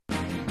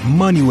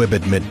MoneyWeb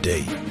at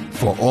midday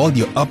for all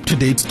your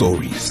up-to-date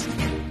stories.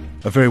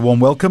 A very warm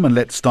welcome, and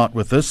let's start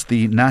with this.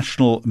 The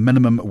National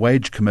Minimum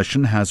Wage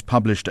Commission has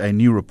published a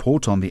new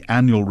report on the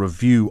annual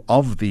review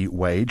of the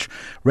wage,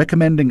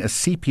 recommending a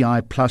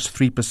CPI plus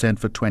 3%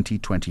 for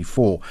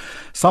 2024.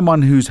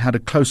 Someone who's had a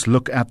close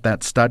look at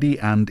that study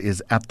and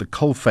is at the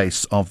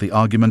coalface of the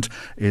argument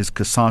is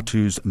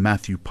Cosatu's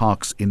Matthew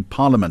Parks in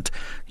Parliament.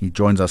 He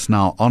joins us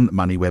now on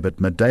MoneyWeb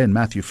at midday. And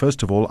Matthew,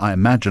 first of all, I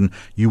imagine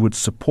you would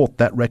support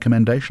that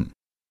recommendation.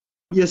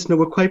 Yes, no,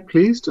 we're quite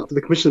pleased.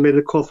 The Commission made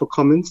a call for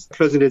comments.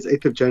 Closing date is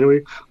 8th of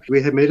January.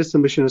 We had made a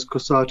submission as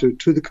Cosatu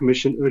to the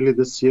Commission earlier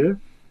this year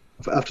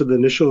after the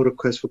initial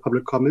request for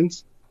public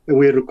comments. And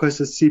we had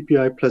requested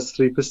CPI plus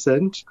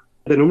 3%.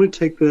 They normally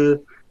take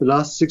the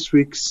last 6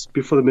 weeks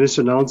before the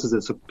Minister announces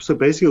it. So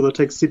basically, they'll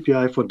take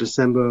CPI for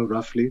December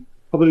roughly,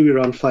 probably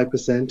around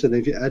 5%. And then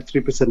if you add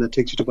 3%, that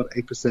takes you to about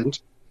 8%.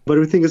 But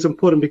we think it's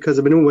important because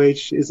the minimum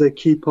wage is a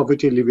key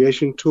poverty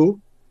alleviation tool.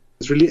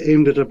 It's really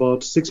aimed at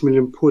about 6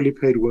 million poorly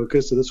paid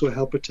workers, so this will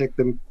help protect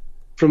them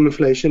from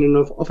inflation. And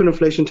often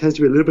inflation tends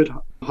to be a little bit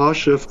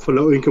harsher for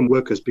low-income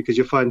workers because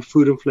you find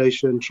food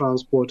inflation,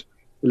 transport,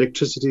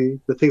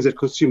 electricity, the things that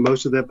consume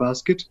most of their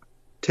basket,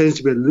 tends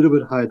to be a little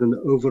bit higher than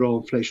the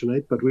overall inflation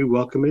rate, but we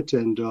welcome it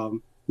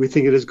and we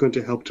think it is going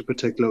to help to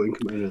protect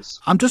low-income earners.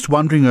 I'm just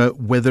wondering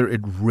whether it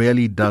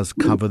really does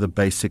cover the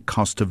basic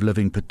cost of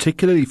living,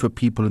 particularly for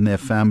people and their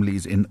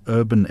families in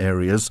urban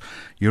areas.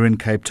 You're in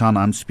Cape Town,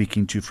 I'm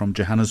speaking to you from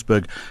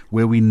Johannesburg,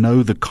 where we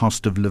know the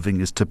cost of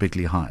living is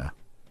typically higher.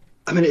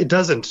 I mean, it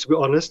doesn't, to be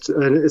honest,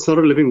 and it's not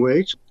a living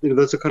wage.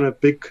 Those are kind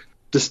of big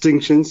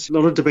distinctions, a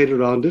lot of debate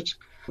around it.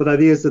 But the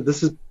idea is that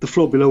this is the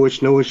floor below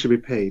which no one should be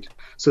paid.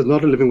 So it's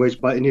not a living wage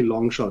by any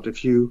long shot.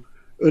 If you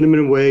earn a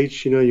minimum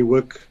wage, you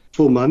work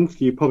full month,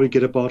 you probably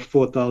get about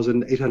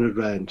 4,800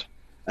 Rand.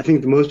 I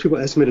think most people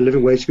estimate a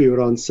living wage to be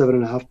around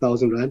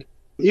 7,500 Rand.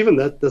 Even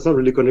that's not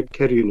really going to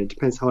carry you, and it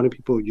depends how many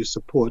people you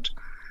support.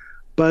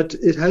 But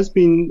it has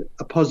been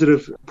a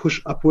positive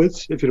push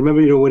upwards. If you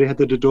remember, when we had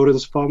the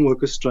Dodorans farm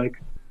workers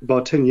strike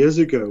about 10 years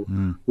ago,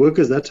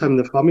 workers that time in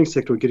the farming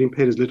sector were getting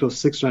paid as little as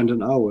 6 Rand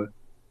an hour.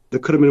 The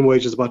current minimum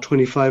wage is about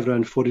 25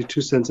 Rand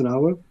 42 cents an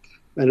hour.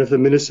 And if the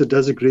minister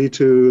does agree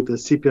to the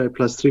CPI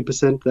plus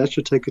 3%, that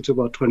should take it to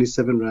about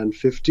 27 Rand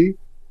 50.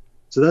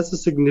 So that's a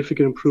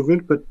significant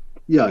improvement. But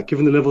yeah,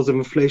 given the levels of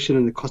inflation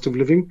and the cost of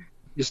living,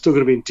 you're still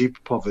going to be in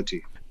deep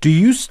poverty. Do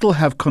you still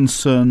have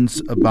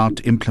concerns about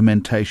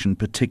implementation,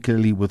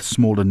 particularly with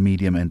small and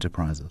medium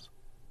enterprises?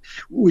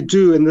 We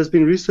do, and there's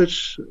been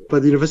research by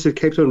the University of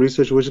Cape Town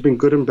research, which has been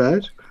good and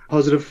bad.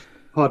 Positive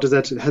part is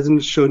that it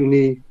hasn't shown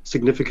any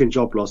significant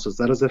job losses.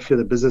 That is a fear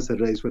the business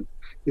had raised when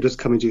it was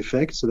coming to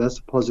effect. So that's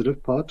the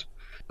positive part.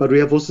 But we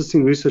have also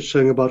seen research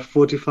showing about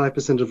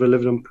 45% of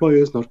relevant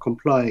employers not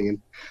complying.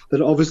 And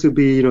that'll obviously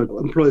be,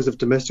 employers of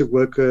domestic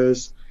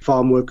workers,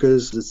 farm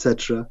workers,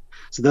 etc.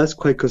 So that's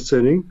quite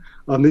concerning.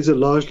 These are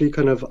largely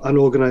kind of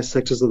unorganized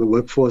sectors of the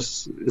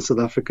workforce in South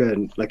Africa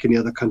and like any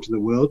other country in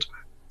the world.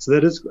 So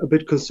that is a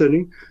bit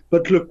concerning.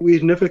 But look, we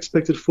never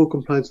expected full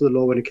compliance with the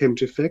law when it came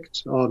to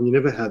effect. You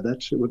never have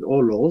that with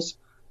all laws.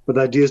 But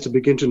the idea is to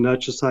begin to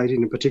nudge society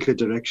in a particular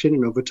direction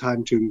and over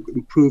time to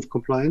improve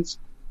compliance.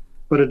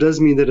 But it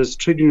does mean that as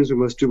trade unions, we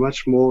must do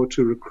much more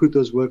to recruit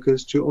those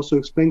workers, to also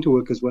explain to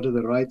workers what are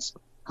their rights,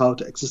 how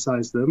to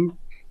exercise them.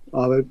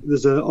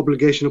 There's an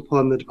obligation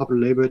upon the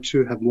Department of Labour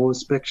to have more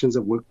inspections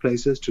of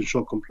workplaces to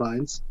ensure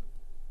compliance.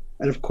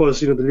 And of course,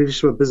 the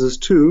leadership of business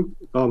too,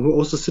 who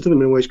also sit in the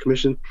Minimum Wage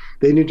Commission,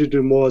 they need to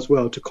do more as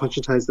well to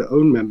conscientize their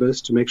own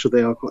members to make sure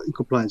they are in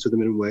compliance with the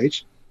minimum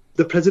wage.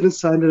 The President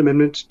signed an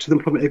amendment to the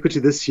employment equity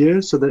this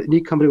year so that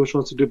any company which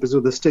wants to do business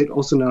with the state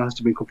also now has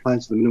to be in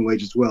compliance with the minimum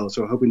wage as well.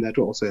 So we're hoping that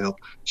will also help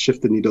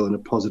shift the needle in a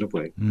positive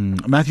way.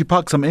 Matthew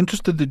Parks, I'm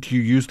interested that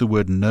you use the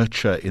word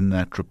nurture in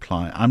that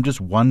reply. I'm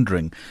just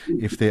wondering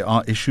if there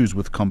are issues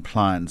with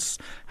compliance,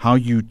 how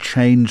you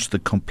change the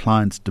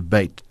compliance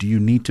debate. Do you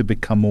need to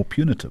become more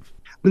punitive?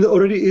 There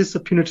already is a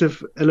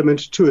punitive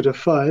element to it of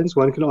fines.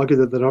 One can argue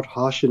that they're not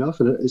harsh enough,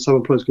 and some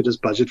employers could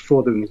just budget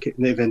for them in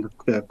the event that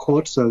they're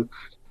caught. So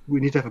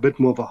we need to have a bit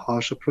more of a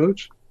harsh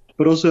approach.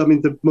 But also,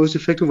 the most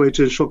effective way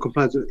to ensure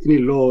compliance with any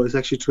law is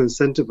actually to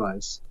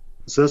incentivize.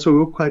 So that's why we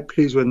were quite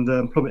pleased when the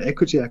Employment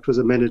Equity Act was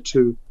amended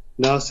to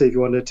now say if you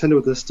want to tender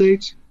with the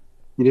state,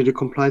 you need a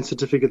compliance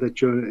certificate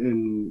that you're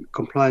in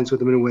compliance with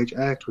the Minimum Wage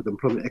Act, with the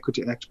Employment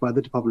Equity Act by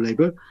the Department of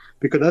Labour,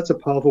 because that's a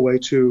powerful way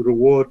to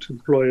reward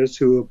employers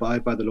who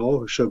abide by the law,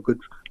 who show good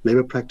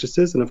labour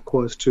practices, and of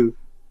course to,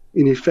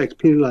 in effect,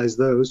 penalise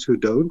those who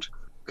don't.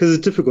 Because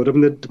it's difficult.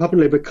 The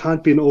Department of Labour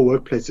can't be in all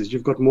workplaces.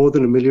 You've got more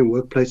than 1 million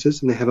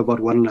workplaces, and they have about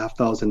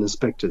 1,500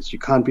 inspectors. You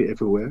can't be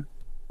everywhere.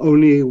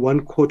 Only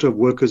 1/4 of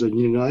workers are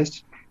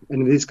unionised.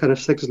 And in these kind of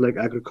sectors like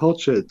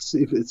agriculture,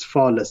 it's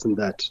far less than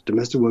that.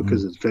 Domestic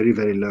workers is very,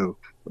 very low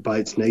by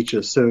its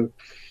nature. So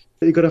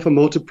you've got to have a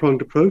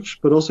multi-pronged approach,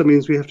 but also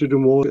means we have to do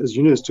more as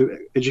unions to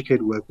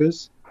educate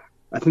workers.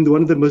 I think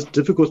one of the most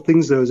difficult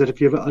things, though, is that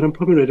if you have an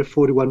unemployment rate of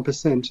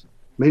 41%,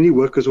 many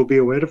workers will be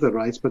aware of their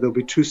rights, but they'll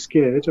be too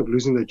scared of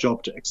losing their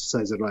job to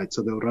exercise their rights.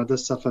 So they'll rather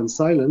suffer in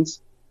silence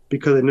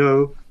because they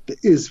know there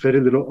is very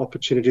little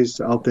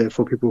opportunities out there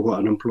for people who are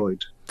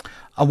unemployed.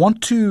 I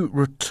want to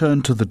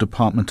return to the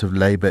Department of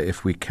Labour,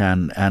 if we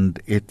can,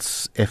 and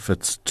its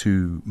efforts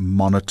to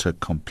monitor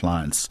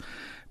compliance.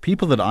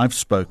 People that I've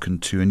spoken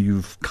to, and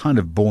you've kind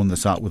of borne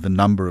this out with a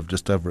number of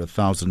just over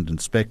 1,000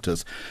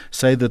 inspectors,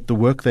 say that the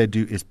work they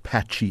do is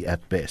patchy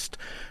at best.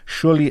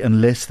 Surely,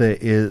 unless there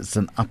is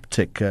an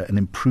uptick, an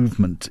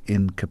improvement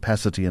in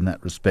capacity in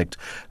that respect,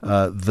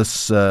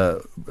 this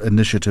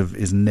initiative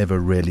is never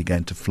really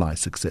going to fly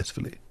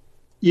successfully.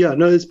 Yeah,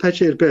 no, it's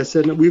patchy at best.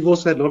 And we've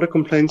also had a lot of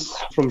complaints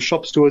from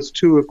shop stewards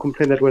too, who have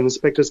complained that when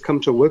inspectors come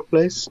to a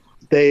workplace,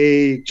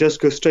 they just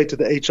go straight to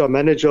the HR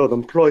manager or the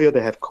employer.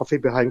 They have coffee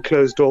behind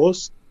closed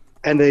doors,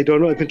 and they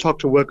don't even talk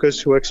to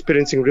workers who are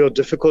experiencing real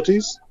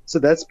difficulties. So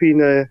that's been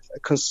a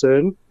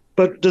concern.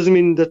 But it doesn't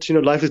mean that,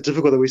 life is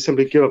difficult, that we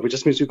simply give up. It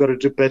just means we've got to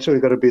do better.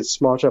 We've got to be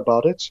smarter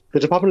about it. The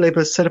Department of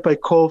Labour has set up a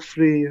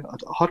call-free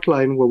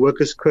hotline where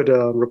workers could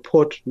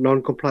report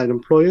non-compliant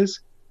employers.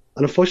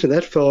 And unfortunately,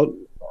 that fell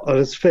on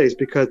its face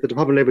because the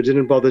Department of Labour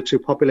didn't bother to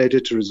populate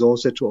it, to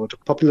resource it, or to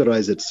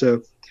popularize it.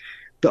 So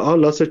there are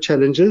lots of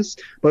challenges,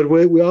 but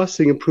we are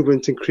seeing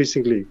improvements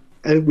increasingly.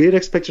 And we had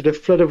expected a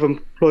flood of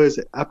employers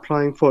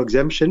applying for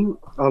exemption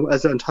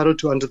as they're entitled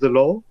to under the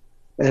law,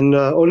 and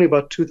only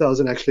about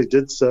 2,000 actually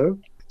did so.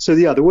 So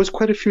yeah, there was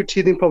quite a few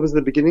teething problems in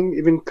the beginning,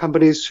 even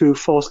companies who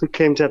falsely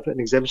claimed to have an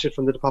exemption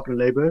from the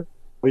Department of Labour,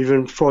 or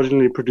even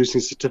fraudulently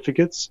producing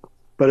certificates.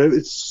 But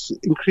it's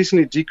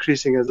increasingly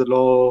decreasing as the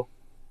law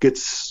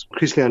gets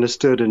increasingly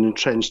understood and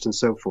entrenched and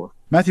so forth.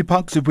 Matthew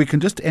Parks, if we can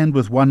just end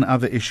with one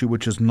other issue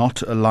which is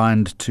not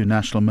aligned to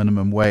national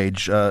minimum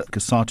wage,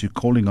 Cosatu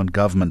calling on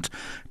government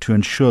to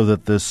ensure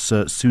that this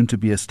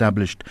soon-to-be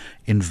established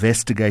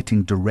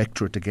investigating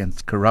directorate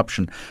against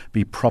corruption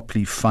be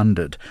properly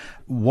funded.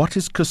 What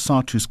is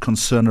Cosatu's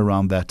concern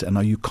around that, and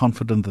are you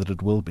confident that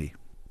it will be?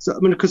 So,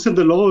 consider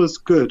the law is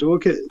good.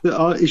 Okay, there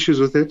are issues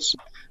with it,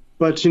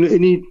 but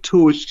any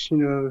tool which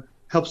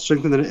helps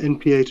strengthen the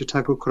NPA to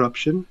tackle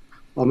corruption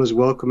is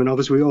welcome. And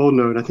obviously we all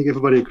know, and I think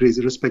everybody agrees,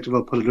 irrespective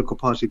of political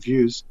party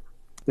views,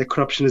 that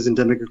corruption is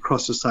endemic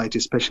across society,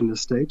 especially in the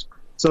state.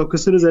 So I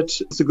consider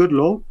that it's a good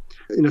law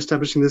in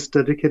establishing this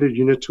dedicated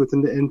unit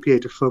within the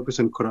NPA to focus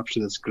on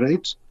corruption. That's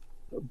great.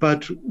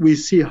 But we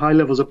see high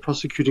levels of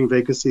prosecuting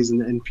vacancies in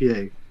the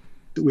NPA.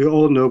 We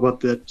all know about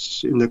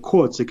that in the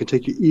courts. It can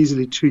take you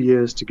easily 2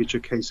 years to get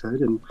your case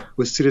heard, and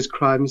with serious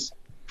crimes,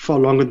 far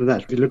longer than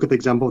that. If you look at the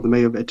example of the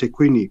mayor of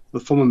eThekwini, the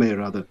former mayor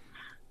rather,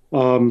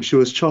 she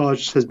was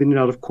charged, has been in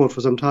and out of court for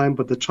some time,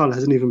 but the trial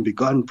hasn't even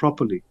begun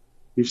properly.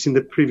 We've seen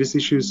the previous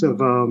issues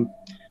of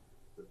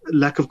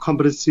lack of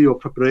competency or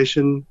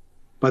preparation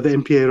by the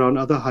NPA around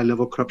other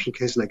high-level corruption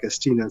cases like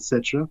Estina,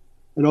 etc.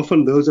 And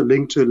often those are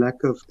linked to a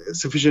lack of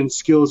sufficient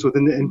skills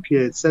within the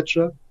NPA,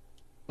 etc.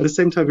 At the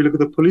same time, if you look at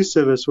the police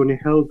service, when we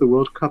held the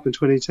World Cup in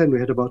 2010, we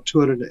had about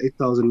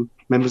 208,000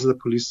 members of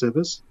the police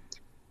service.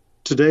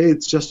 Today,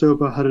 it's just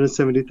over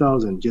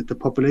 170,000, yet the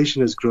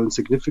population has grown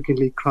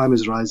significantly, crime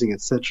is rising,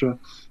 etc.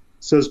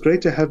 So it's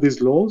great to have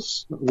these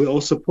laws. We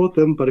all support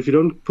them, but if you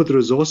don't put the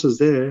resources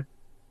there,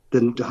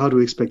 then how do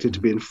we expect it to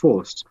be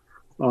enforced?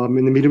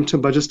 In the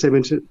medium-term budget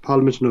statement in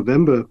Parliament in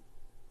November,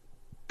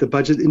 the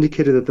budget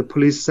indicated that the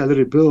police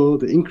salary bill,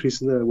 the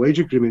increase in the wage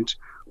agreement,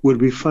 would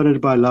be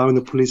funded by allowing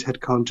the police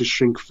headcount to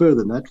shrink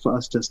further. And that, for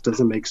us, just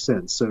doesn't make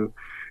sense. So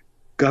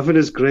government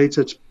is great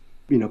at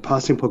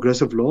passing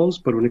progressive laws,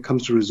 but when it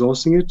comes to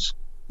resourcing it,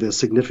 there's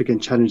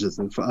significant challenges.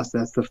 And for us,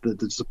 that's the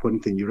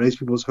disappointing thing. You raise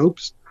people's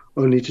hopes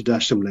only to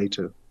dash them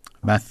later.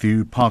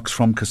 Matthew Parks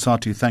from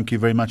Cosatu, thank you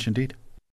very much indeed.